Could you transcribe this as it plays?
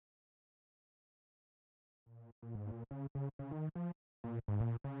Ready?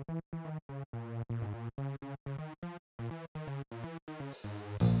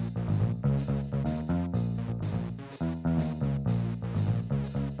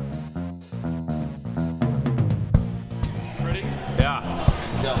 Yeah.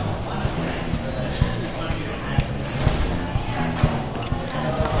 Go.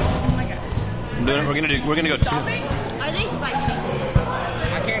 Oh my gosh. We're gonna go two. Are they spicy?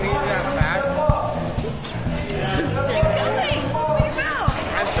 I can't eat that fast. They're going. Open your mouth.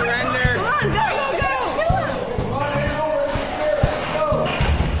 I surrender. Come on, go.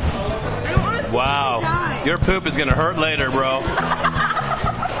 I don't want to Wow. die. Your poop is gonna hurt later, bro.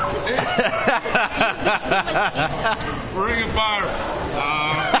 Ring of fire.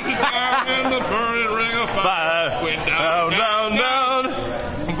 In the burning ring of fire. Went down, down, down.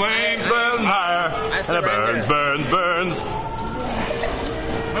 Flames burn higher. And it burns, burns, burns.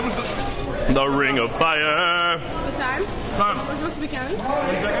 What was this? The ring of fire. The time? Time. We're supposed to be counting?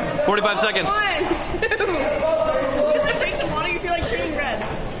 45 seconds. 1, 2. Because I drink some water, you feel like turning red.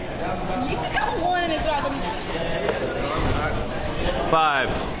 You just got one in his mouth. 5,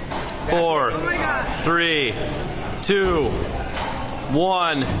 4, Oh my god. 3, 2,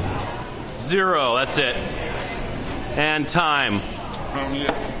 1, 0. That's it. And time.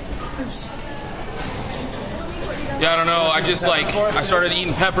 Yeah, I don't know. I just I started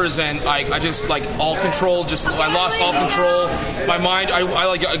eating peppers and I just all control. I lost all control. My mind,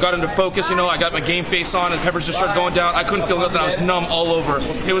 I got into focus. I got my game face on and peppers just started going down. I couldn't feel nothing. I was numb all over.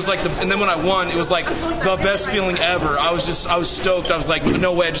 It was and then when I won, it was like the best feeling ever. I was stoked. I was like,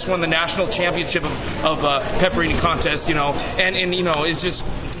 no way! I just won the national championship of pepper eating contest. And it's just,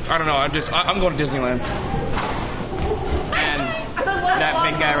 I don't know. I'm going to Disneyland. And that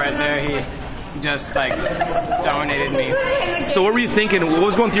big guy right there, he just dominated me. So what were you thinking? What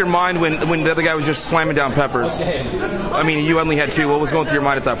was going through your mind when the other guy was just slamming down peppers? I mean, you only had 2. What was going through your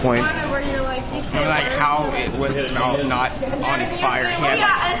mind at that point? I'm like, how was his mouth not on fire? He had,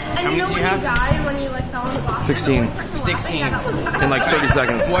 how many did you have? Died when you fell in the box. 16. 16. In 30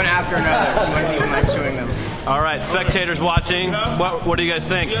 seconds. One after another. He wasn't even chewing them. All right, spectators watching, what do you guys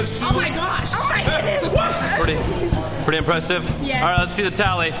think? Oh my gosh. Oh my goodness. Pretty impressive? Yeah. All right, let's see the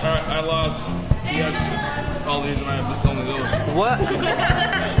tally. All right, I lost. You had all these and I have only those. What?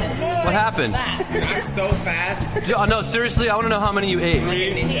 What happened? I'm so fast. No, seriously, I want to know how many you ate.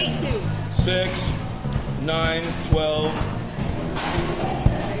 3, 6, 9, 12,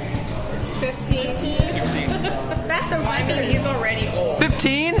 15. 16. That's so funny. He's already old.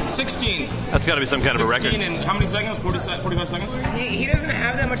 15? 16. That's got to be some kind of a record. 16 in how many seconds? 45 seconds? He doesn't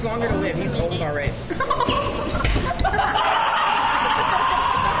have that much longer to live. He's old already.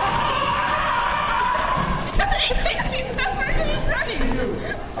 16 peppers is running.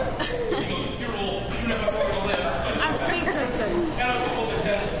 I'm 3, Kristen.